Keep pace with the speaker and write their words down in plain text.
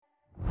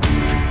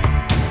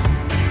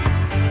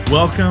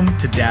Welcome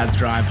to Dad's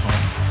Drive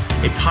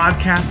Home, a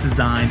podcast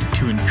designed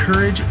to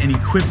encourage and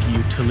equip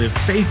you to live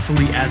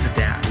faithfully as a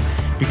dad,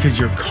 because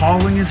your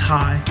calling is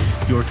high,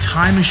 your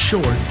time is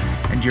short,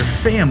 and your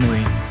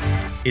family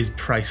is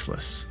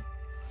priceless.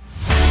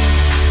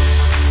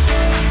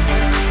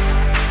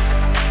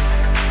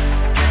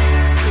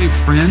 Hey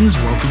friends,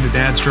 welcome to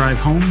Dad's Drive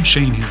Home.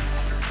 Shane here.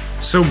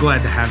 So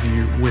glad to have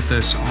you with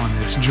us on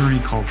this journey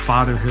called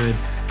fatherhood.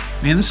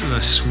 Man, this is a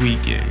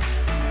sweet gig,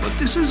 but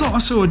this is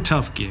also a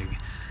tough gig.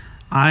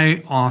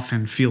 I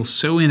often feel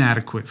so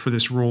inadequate for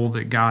this role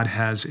that God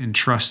has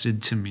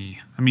entrusted to me.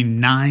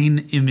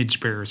 9 image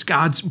bearers,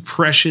 God's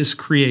precious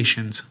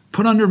creations,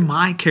 put under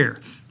my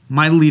care,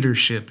 my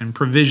leadership and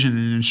provision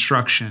and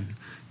instruction.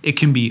 It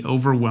can be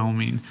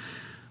overwhelming,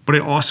 but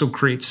it also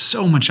creates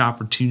so much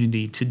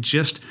opportunity to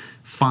just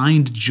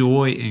find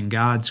joy in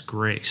God's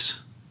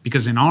grace.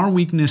 Because in our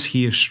weakness,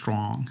 He is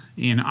strong.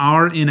 In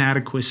our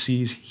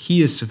inadequacies,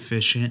 He is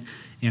sufficient.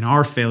 In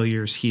our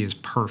failures, He is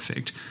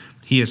perfect.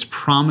 He has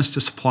promised to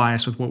supply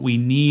us with what we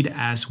need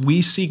as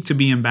we seek to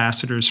be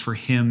ambassadors for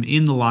Him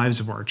in the lives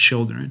of our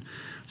children.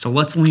 So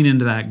let's lean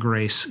into that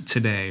grace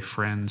today,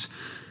 friends.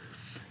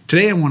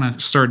 Today I want to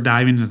start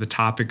diving into the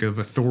topic of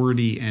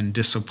authority and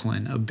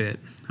discipline a bit.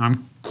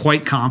 I'm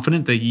quite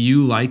confident that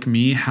you, like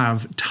me,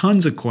 have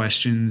tons of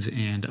questions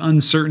and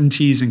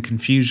uncertainties and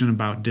confusion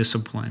about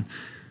discipline.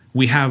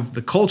 We have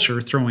the culture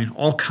throwing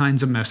all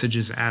kinds of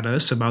messages at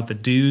us about the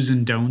do's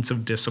and don'ts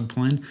of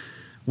discipline.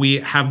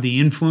 We have the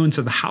influence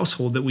of the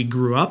household that we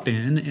grew up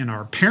in and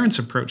our parents'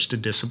 approach to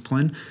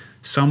discipline,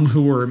 some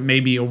who were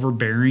maybe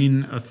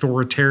overbearing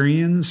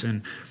authoritarians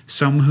and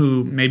some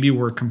who maybe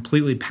were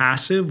completely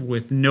passive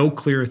with no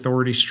clear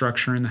authority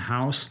structure in the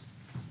house.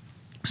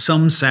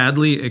 Some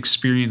sadly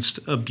experienced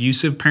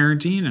abusive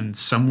parenting and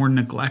some were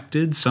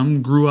neglected.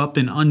 Some grew up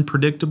in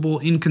unpredictable,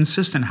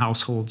 inconsistent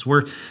households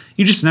where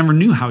you just never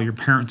knew how your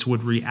parents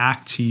would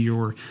react to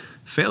your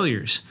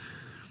failures.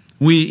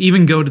 We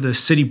even go to the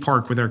city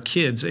park with our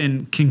kids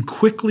and can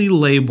quickly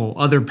label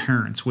other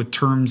parents with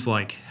terms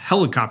like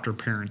helicopter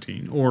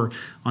parenting or,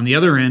 on the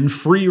other end,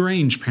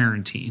 free-range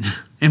parenting.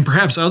 And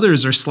perhaps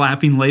others are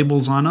slapping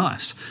labels on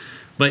us.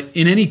 But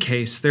in any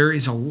case, there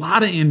is a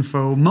lot of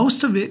info,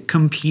 most of it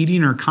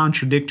competing or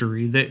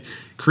contradictory, that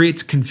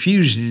creates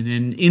confusion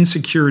and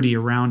insecurity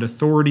around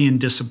authority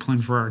and discipline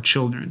for our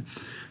children.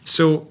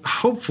 So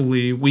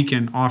hopefully we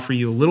can offer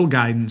you a little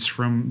guidance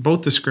from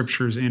both the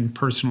scriptures and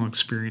personal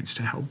experience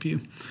to help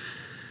you.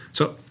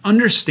 So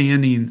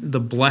understanding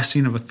the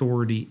blessing of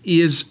authority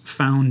is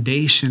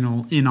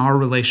foundational in our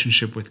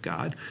relationship with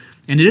God,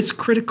 and it is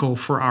critical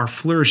for our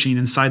flourishing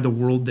inside the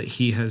world that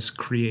He has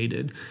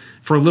created.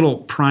 For a little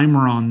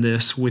primer on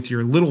this with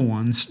your little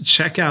ones,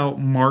 check out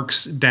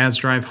Mark's Dad's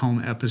Drive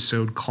Home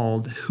episode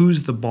called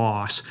Who's the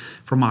Boss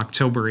from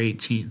October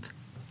 18th.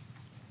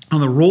 Now,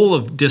 the role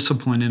of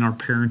discipline in our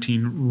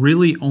parenting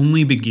really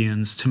only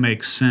begins to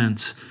make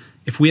sense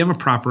if we have a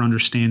proper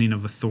understanding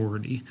of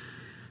authority.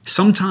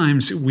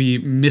 Sometimes we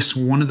miss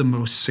one of the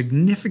most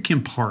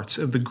significant parts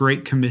of the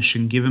Great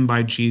Commission given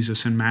by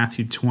Jesus in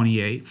Matthew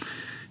 28.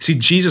 See,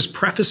 Jesus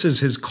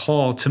prefaces His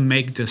call to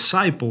make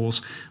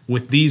disciples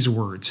with these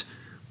words: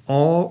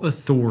 "All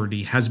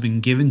authority has been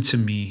given to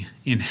me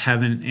in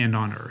heaven and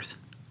on earth."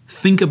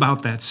 Think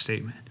about that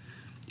statement.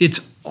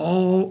 It's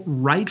all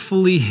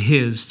rightfully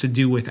His to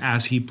do with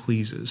as He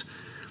pleases.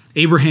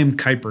 Abraham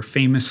Kuyper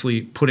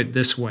famously put it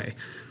this way: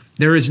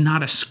 "There is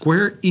not a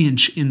square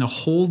inch in the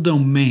whole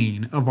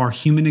domain of our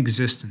human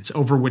existence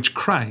over which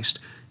Christ,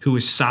 who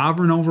is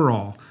sovereign over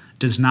all,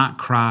 does not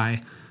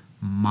cry,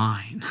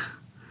 'Mine.'"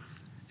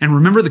 And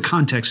remember the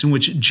context in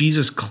which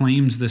Jesus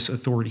claims this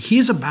authority. He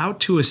is about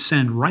to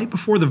ascend right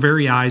before the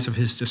very eyes of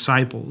His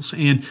disciples,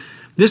 and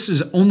this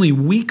is only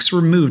weeks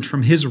removed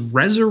from His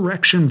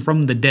resurrection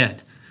from the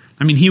dead.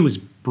 He was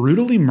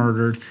brutally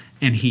murdered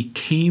and He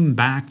came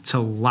back to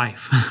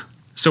life.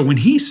 So when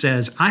He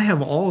says, "I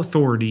have all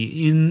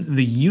authority in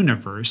the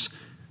universe,"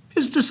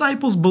 His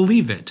disciples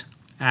believe it,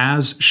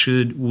 as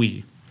should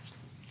we.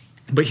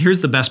 But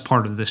here's the best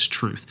part of this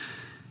truth.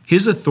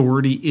 His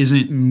authority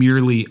isn't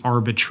merely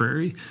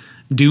arbitrary,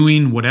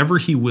 doing whatever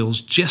He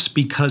wills just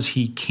because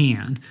He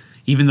can,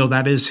 even though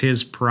that is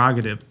His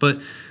prerogative,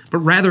 but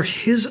rather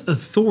His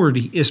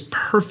authority is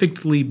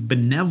perfectly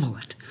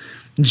benevolent.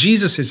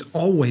 Jesus is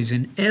always,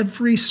 in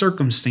every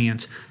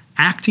circumstance,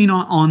 acting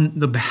on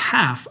the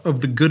behalf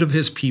of the good of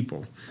His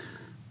people.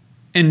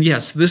 And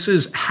yes, this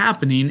is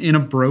happening in a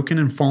broken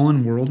and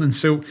fallen world, and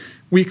so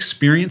we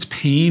experience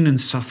pain and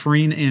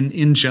suffering and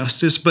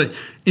injustice, but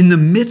in the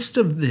midst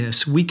of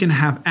this, we can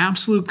have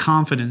absolute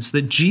confidence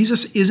that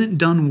Jesus isn't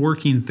done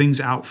working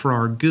things out for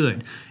our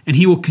good, and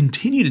He will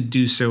continue to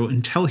do so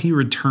until He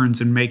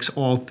returns and makes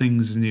all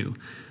things new.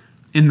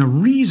 And the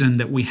reason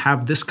that we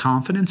have this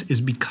confidence is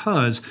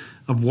because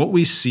of what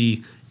we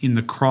see in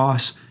the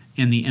cross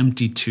and the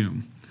empty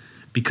tomb.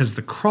 Because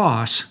the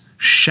cross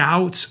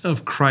shouts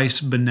of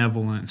Christ's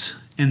benevolence,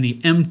 and the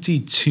empty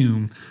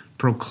tomb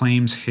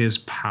proclaims His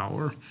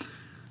power.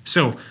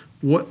 So,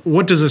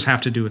 what does this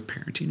have to do with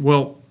parenting?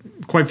 Well,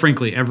 quite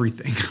frankly,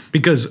 everything.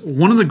 Because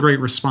one of the great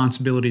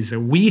responsibilities that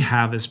we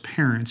have as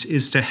parents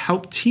is to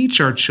help teach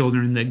our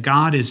children that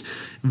God is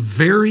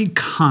very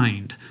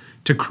kind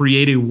to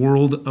create a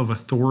world of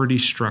authority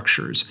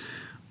structures,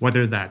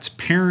 whether that's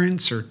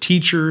parents or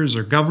teachers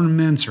or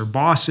governments or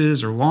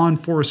bosses or law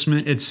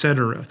enforcement,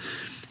 etc.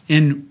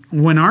 And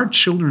when our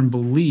children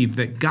believe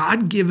that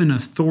God-given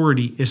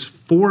authority is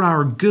for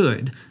our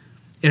good,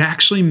 it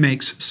actually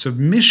makes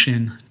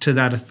submission to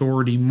that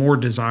authority more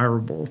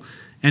desirable,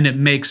 and it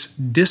makes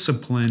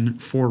discipline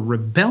for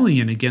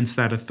rebellion against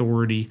that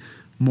authority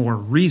more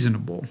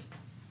reasonable.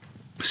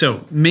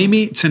 So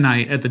maybe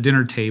tonight at the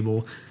dinner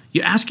table,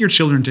 you ask your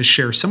children to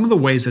share some of the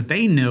ways that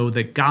they know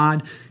that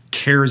God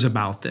cares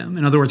about them.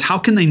 In other words, how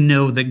can they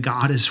know that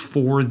God is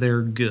for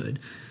their good?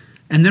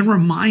 And then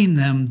remind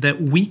them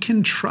that we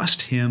can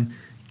trust Him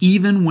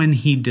even when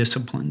He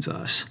disciplines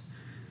us.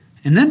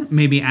 And then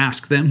maybe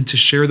ask them to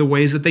share the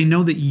ways that they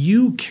know that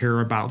you care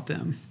about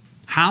them.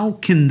 How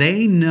can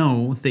they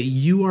know that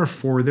you are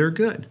for their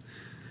good?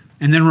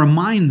 And then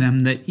remind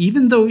them that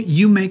even though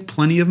you make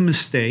plenty of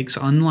mistakes,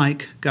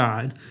 unlike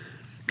God,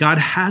 God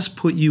has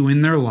put you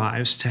in their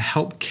lives to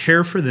help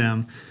care for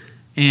them,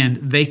 and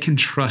they can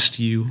trust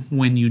you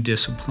when you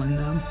discipline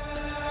them.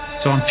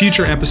 So on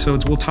future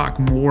episodes, we'll talk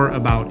more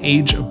about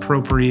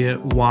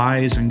age-appropriate,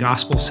 wise, and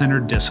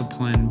gospel-centered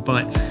discipline.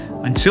 But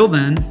until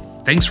then,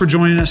 thanks for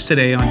joining us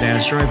today on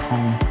Dad's Drive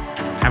Home.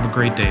 Have a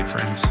great day,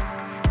 friends.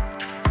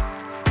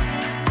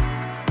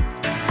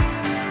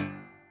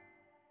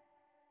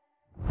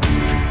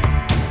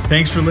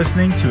 Thanks for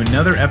listening to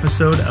another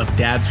episode of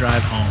Dad's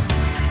Drive Home.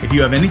 If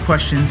you have any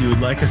questions you would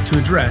like us to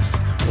address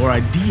or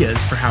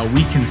ideas for how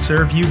we can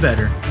serve you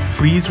better,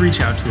 please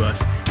reach out to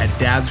us at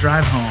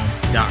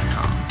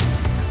dadsdrivehome.com.